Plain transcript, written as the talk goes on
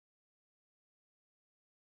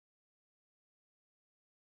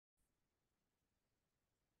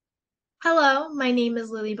Hello, my name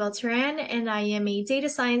is Lylybell Teran, and I am a data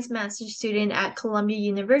science master's student at Columbia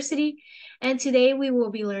University. And today we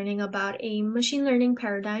will be learning about a machine learning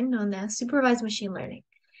paradigm known as supervised machine learning.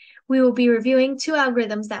 We will be reviewing two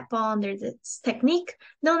algorithms that fall under this technique,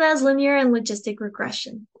 known as linear and logistic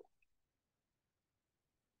regression.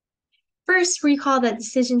 First, recall that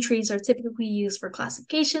decision trees are typically used for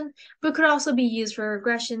classification, but could also be used for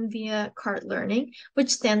regression via cart learning,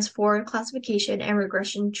 which stands for classification and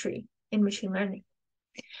regression tree in machine learning.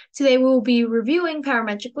 Today we will be reviewing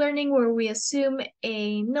parametric learning, where we assume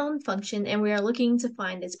a known function and we are looking to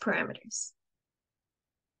find its parameters.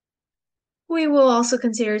 We will also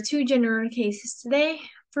consider two general cases today.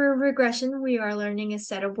 For regression, we are learning a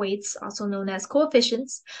set of weights, also known as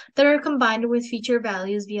coefficients, that are combined with feature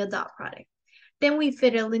values via dot product. Then we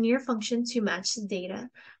fit a linear function to match the data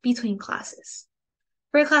between classes.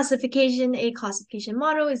 For classification, a classification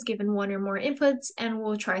model is given one or more inputs and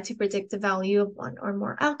will try to predict the value of one or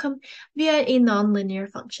more outcome via a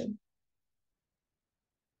nonlinear function.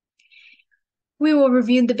 We will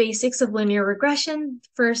review the basics of linear regression.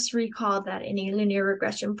 First, recall that in a linear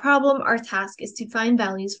regression problem, our task is to find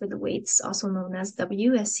values for the weights, also known as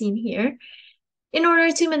W, as seen here, in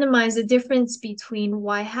order to minimize the difference between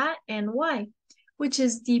y hat and y, which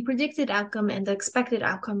is the predicted outcome and the expected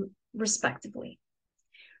outcome, respectively.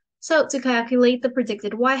 So to calculate the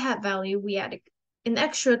predicted y hat value, we add an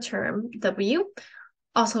extra term, W,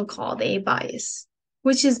 also called a bias,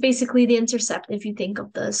 which is basically the intercept if you think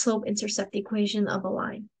of the slope-intercept equation of a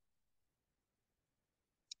line.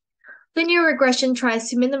 Linear regression tries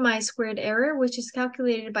to minimize squared error, which is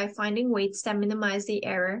calculated by finding weights that minimize the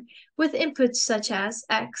error with inputs such as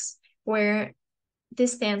x, where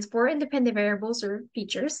this stands for independent variables or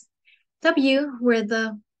features, W, where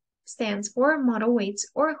the stands for model weights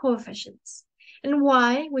or coefficients, and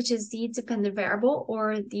y, which is the dependent variable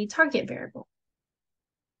or the target variable.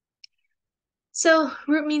 So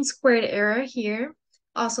root mean squared error here,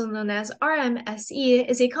 also known as RMSE,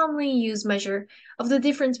 is a commonly used measure of the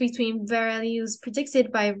difference between values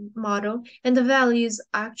predicted by model and the values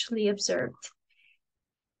actually observed.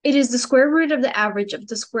 It is the square root of the average of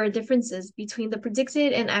the square differences between the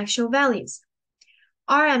predicted and actual values.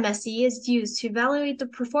 RMSE is used to evaluate the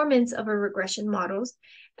performance of a regression models,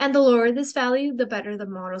 and the lower this value, the better the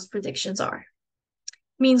model's predictions are.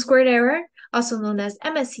 Mean squared error, also known as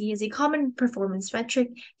MSE, is a common performance metric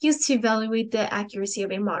used to evaluate the accuracy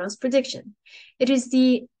of a model's prediction. It is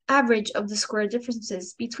the average of the square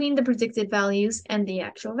differences between the predicted values and the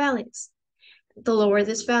actual values. The lower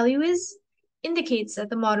this value is, indicates that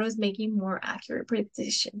the model is making more accurate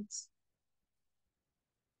predictions.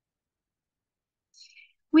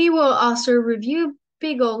 We will also review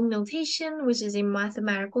big O notation, which is a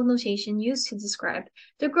mathematical notation used to describe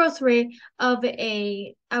the growth rate of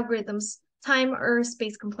a algorithm's time or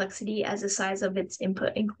space complexity as the size of its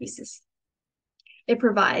input increases. It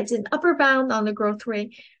provides an upper bound on the growth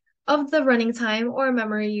rate of the running time or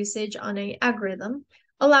memory usage on an algorithm,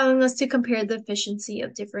 allowing us to compare the efficiency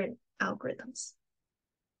of different algorithms.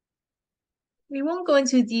 We won't go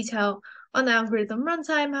into detail on algorithm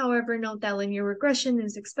runtime, however, note that linear regression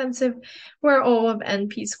is expensive, where O of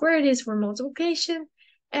NP squared is for multiplication,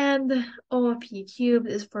 and O of P cubed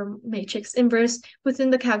is for matrix inverse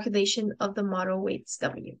within the calculation of the model weights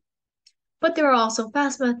W. But there are also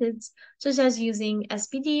fast methods, such as using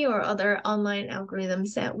SPD or other online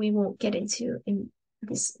algorithms that we won't get into in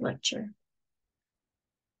this lecture.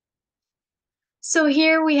 So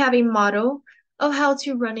here we have a model of how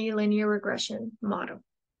to run a linear regression model.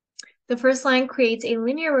 The first line creates a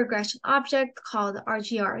linear regression object called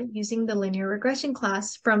RGR using the linear regression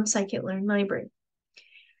class from scikit-learn library.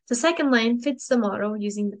 The second line fits the model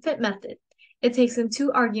using the fit method. It takes in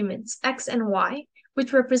two arguments, x and y,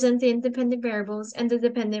 which represent the independent variables and the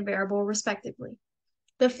dependent variable respectively.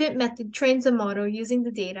 The fit method trains the model using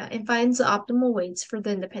the data and finds the optimal weights for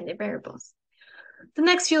the independent variables. The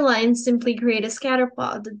next few lines simply create a scatter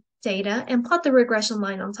plot of the data and plot the regression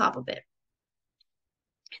line on top of it.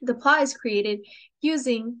 The plot is created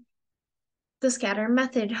using the scatter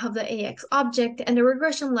method of the AX object, and the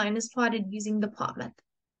regression line is plotted using the plot method.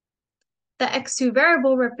 The x2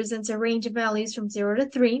 variable represents a range of values from 0 to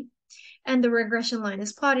 3, and the regression line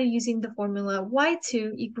is plotted using the formula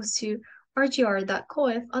y2 equals to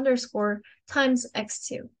rgr.coef underscore times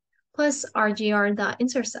x2 plus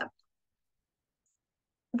rgr.intercept,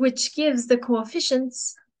 which gives the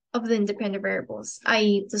coefficients of the independent variables,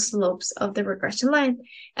 i.e. the slopes of the regression line,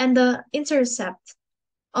 and the intercept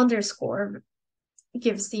underscore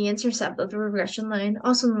gives the intercept of the regression line,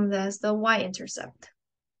 also known as the y-intercept.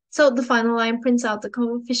 So the final line prints out the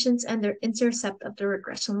coefficients and the intercept of the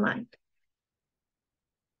regression line.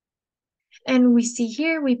 And we see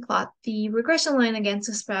here, we plot the regression line against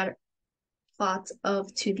the scatter plot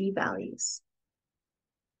of 2D values.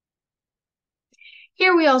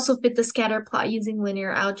 Here we also fit the scatter plot using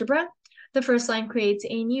linear algebra. The first line creates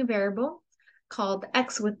a new variable called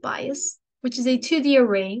x with bias, which is a 2D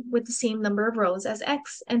array with the same number of rows as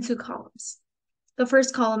x and 2 columns. The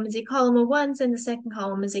first column is a column of ones and the second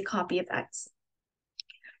column is a copy of x.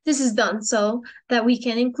 This is done so that we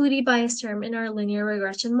can include a bias term in our linear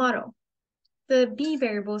regression model. The b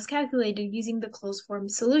variable is calculated using the closed form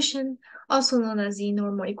solution, also known as the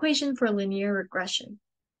normal equation for linear regression.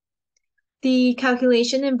 The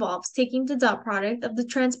calculation involves taking the dot product of the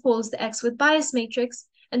transposed x with bias matrix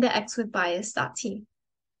and the x with bias dot t,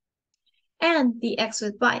 and the x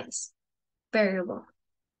with bias variable,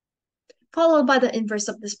 followed by the inverse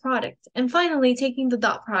of this product, and finally taking the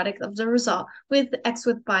dot product of the result with x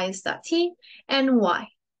with bias dot t and y.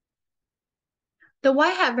 The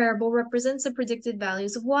y-hat variable represents the predicted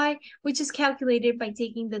values of y, which is calculated by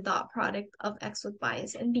taking the dot product of x with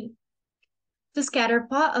bias and b. The scatter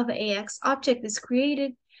plot of AX object is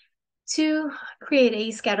created to create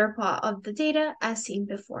a scatter plot of the data as seen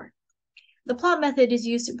before. The plot method is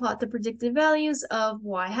used to plot the predicted values of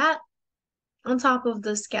y hat on top of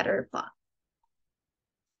the scatter plot.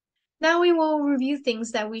 Now we will review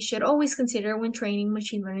things that we should always consider when training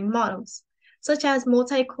machine learning models, such as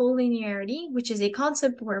multi-collinearity, which is a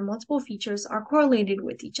concept where multiple features are correlated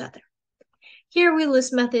with each other. Here we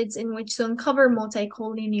list methods in which to uncover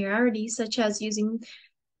multi-collinearity, such as using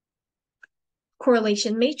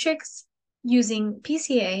correlation matrix, using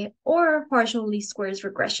PCA, or partial least squares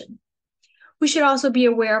regression. We should also be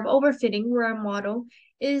aware of overfitting, where our model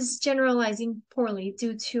is generalizing poorly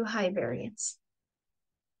due to high variance.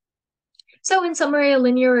 So in summary, a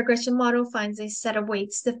linear regression model finds a set of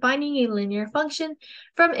weights defining a linear function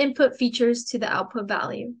from input features to the output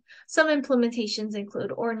value. Some implementations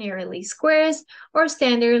include ordinary least squares or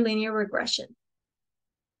standard linear regression.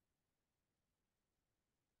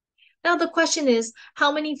 Now the question is,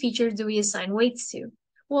 how many features do we assign weights to?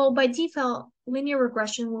 Well, by default, linear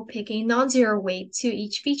regression will pick a non-zero weight to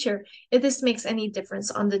each feature if this makes any difference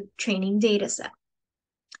on the training data set.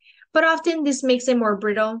 But often this makes it more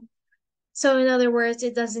brittle. So in other words,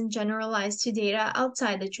 it doesn't generalize to data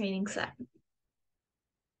outside the training set.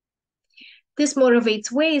 This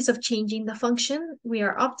motivates ways of changing the function we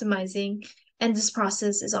are optimizing, and this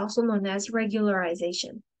process is also known as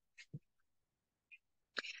regularization.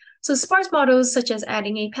 So sparse models, such as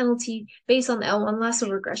adding a penalty based on L1 lasso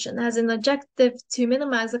regression, has an objective to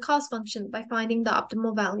minimize the cost function by finding the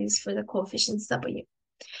optimal values for the coefficients W.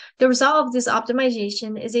 The result of this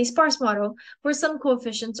optimization is a sparse model where some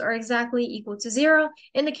coefficients are exactly equal to 0,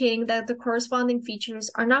 indicating that the corresponding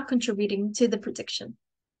features are not contributing to the prediction.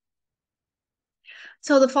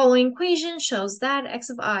 So the following equation shows that x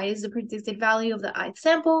of I is the predicted value of the ith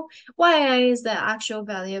sample, yi is the actual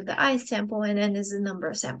value of the ith sample, and n is the number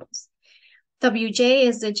of samples. Wj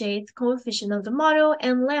is the jth coefficient of the model,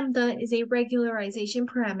 and lambda is a regularization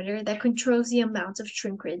parameter that controls the amount of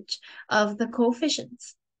shrinkage of the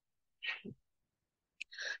coefficients.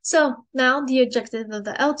 So now the objective of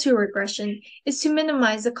the L2 regression is to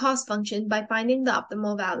minimize the cost function by finding the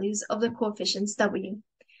optimal values of the coefficients W.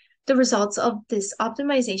 The results of this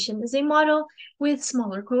optimization is a model with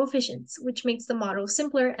smaller coefficients, which makes the model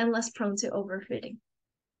simpler and less prone to overfitting.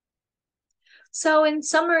 So in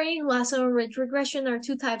summary, lasso and ridge regression are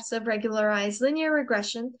two types of regularized linear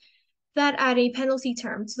regression that add a penalty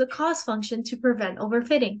term to the cost function to prevent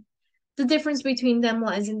overfitting. The difference between them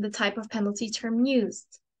lies in the type of penalty term used.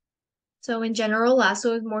 So in general,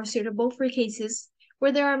 lasso is more suitable for cases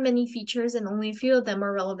where there are many features and only a few of them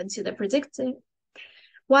are relevant to the predicting,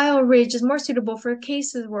 while ridge is more suitable for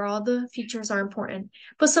cases where all the features are important,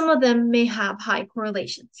 but some of them may have high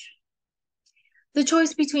correlations. The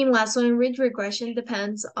choice between lasso and ridge regression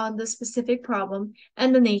depends on the specific problem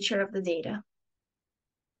and the nature of the data.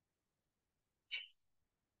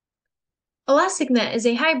 ElasticNet is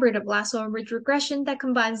a hybrid of lasso and ridge regression that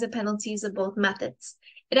combines the penalties of both methods.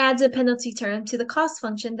 It adds a penalty term to the cost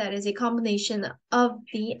function that is a combination of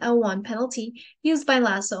the L1 penalty used by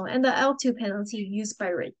lasso and the L2 penalty used by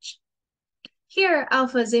ridge. Here,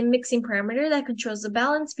 alpha is a mixing parameter that controls the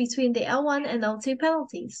balance between the L1 and L2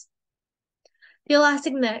 penalties. The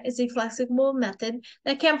ElasticNet is a flexible method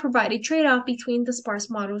that can provide a trade-off between the sparse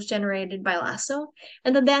models generated by lasso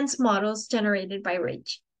and the dense models generated by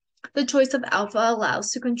ridge. The choice of alpha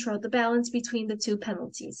allows to control the balance between the two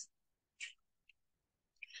penalties.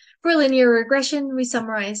 For linear regression, we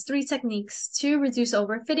summarize 3 techniques to reduce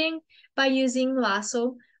overfitting by using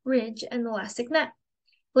lasso, ridge, and ElasticNet.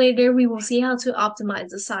 Later, we will see how to optimize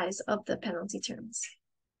the size of the penalty terms.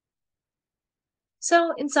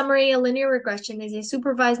 So, in summary, a linear regression is a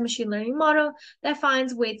supervised machine learning model that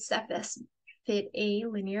finds weights that best fit a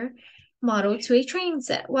linear model to a training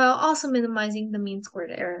set, while also minimizing the mean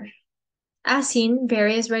squared error. As seen,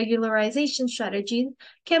 various regularization strategies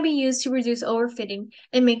can be used to reduce overfitting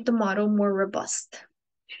and make the model more robust.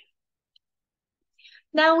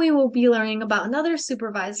 Now we will be learning about another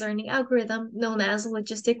supervised learning algorithm known as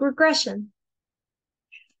logistic regression.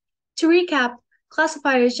 To recap,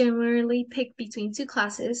 classifiers generally pick between two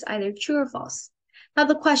classes, either true or false. Now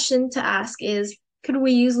the question to ask is, could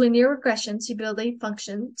we use linear regression to build a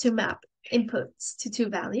function to map inputs to two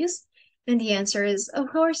values? And the answer is, of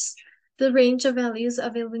course. The range of values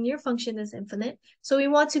of a linear function is infinite, so we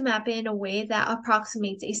want to map it in a way that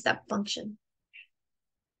approximates a step function.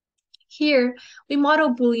 Here, we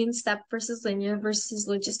model Boolean step versus linear versus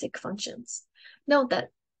logistic functions. Note that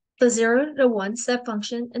the 0 to 1 step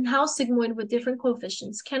function and how sigmoid with different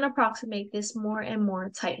coefficients can approximate this more and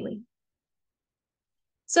more tightly.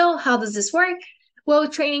 So how does this work? Well,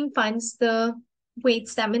 training finds the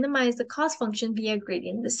weights that minimize the cost function via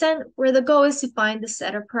gradient descent, where the goal is to find the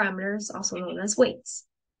set of parameters, also known as weights.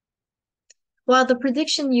 While the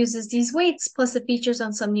prediction uses these weights plus the features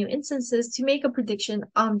on some new instances to make a prediction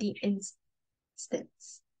on the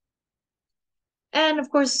instance. And of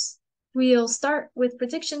course, we'll start with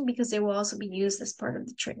prediction because they will also be used as part of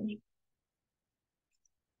the training.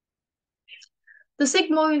 The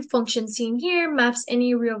sigmoid function seen here maps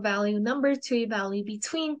any real value number to a value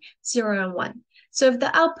between 0 and 1. So if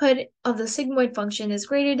the output of the sigmoid function is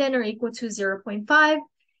greater than or equal to 0.5,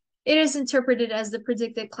 it is interpreted as the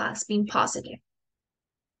predicted class being positive.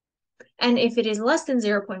 And if it is less than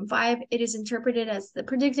 0.5, it is interpreted as the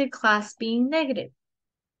predicted class being negative,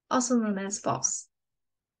 also known as false.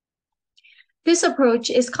 This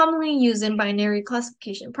approach is commonly used in binary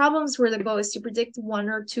classification problems where the goal is to predict one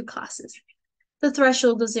or two classes. The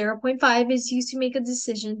threshold of 0.5 is used to make a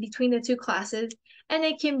decision between the two classes, and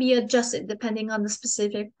it can be adjusted depending on the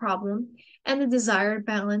specific problem and the desired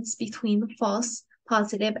balance between false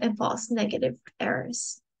positive and false negative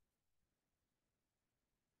errors.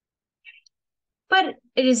 But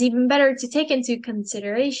it is even better to take into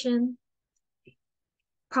consideration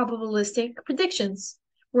probabilistic predictions,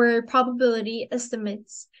 where probability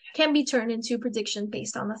estimates can be turned into prediction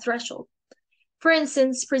based on the threshold. For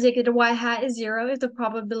instance, predicted y hat is 0 if the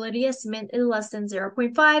probability estimate is less than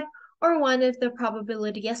 0.5, or 1 if the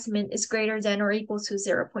probability estimate is greater than or equal to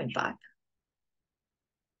 0.5.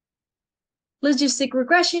 Logistic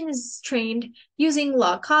regression is trained using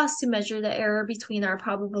log cost to measure the error between our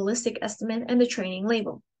probabilistic estimate and the training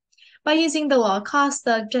label. By using the log cost,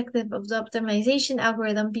 the objective of the optimization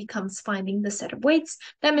algorithm becomes finding the set of weights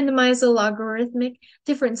that minimize the logarithmic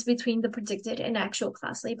difference between the predicted and actual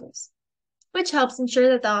class labels, which helps ensure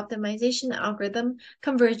that the optimization algorithm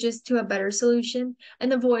converges to a better solution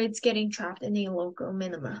and avoids getting trapped in a local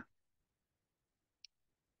minima.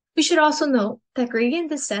 We should also note that gradient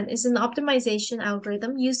descent is an optimization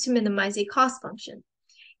algorithm used to minimize a cost function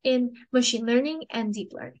in machine learning and deep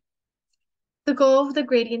learning. The goal of the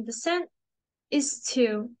gradient descent is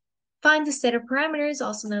to find a set of parameters,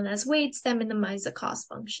 also known as weights, that minimize the cost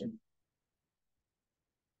function.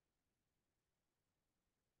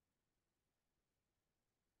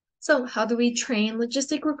 So how do we train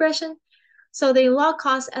logistic regression? So the log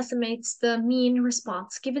cost estimates the mean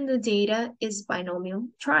response given the data is binomial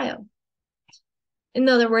trial. In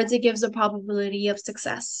other words, it gives a probability of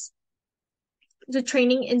success. The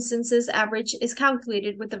training instances average is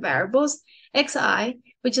calculated with the variables xi,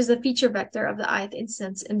 which is a feature vector of the ith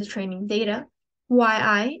instance in the training data,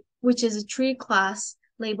 yi, which is a tree class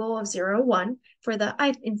label of 0, 1 for the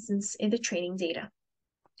ith instance in the training data.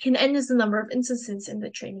 And n is the number of instances in the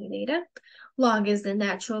training data. Log is the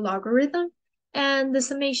natural logarithm, and the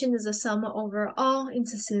summation is the sum over all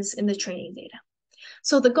instances in the training data.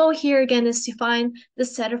 So the goal here again is to find the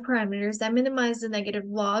set of parameters that minimize the negative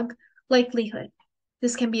log likelihood.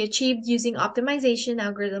 This can be achieved using optimization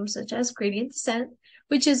algorithms such as gradient descent,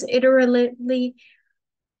 which is iteratively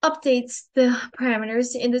updates the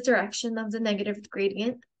parameters in the direction of the negative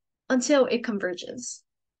gradient until it converges.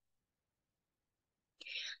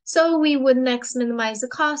 So we would next minimize the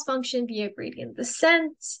cost function via gradient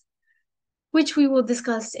descent, which we will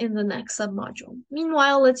discuss in the next submodule.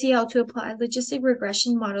 Meanwhile, let's see how to apply logistic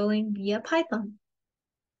regression modeling via Python.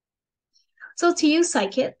 So to use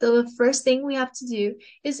scikit, the first thing we have to do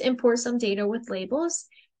is import some data with labels.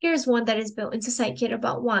 Here's one that is built into scikit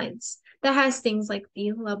about wines that has things like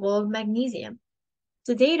the level of magnesium.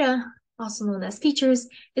 The data, also known as features,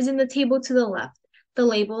 is in the table to the left. The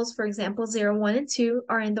labels, for example, 0, 1, and 2,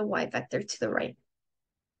 are in the y vector to the right.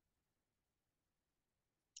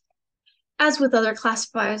 As with other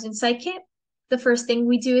classifiers in Scikit, the first thing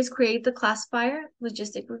we do is create the classifier,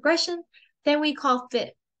 logistic regression, then we call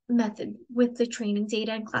fit method with the training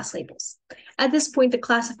data and class labels. At this point, the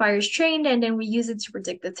classifier is trained, and then we use it to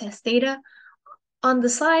predict the test data. On the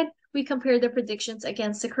slide, we compare the predictions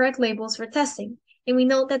against the correct labels for testing, and we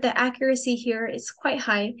note that the accuracy here is quite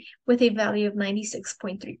high with a value of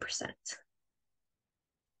 96.3%.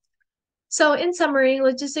 So in summary,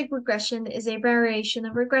 logistic regression is a variation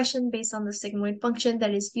of regression based on the sigmoid function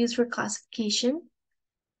that is used for classification,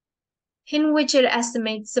 in which it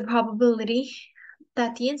estimates the probability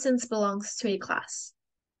that the instance belongs to a class,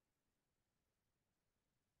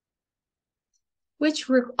 which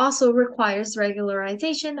also requires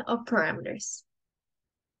regularization of parameters.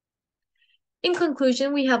 In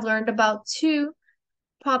conclusion, we have learned about two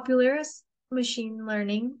popular machine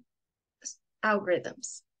learning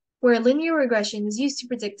algorithms, where linear regression is used to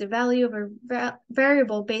predict the value of a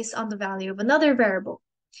variable based on the value of another variable.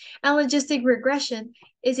 And logistic regression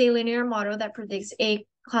is a linear model that predicts a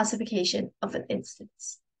classification of an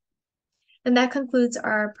instance. And that concludes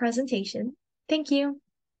our presentation. Thank you.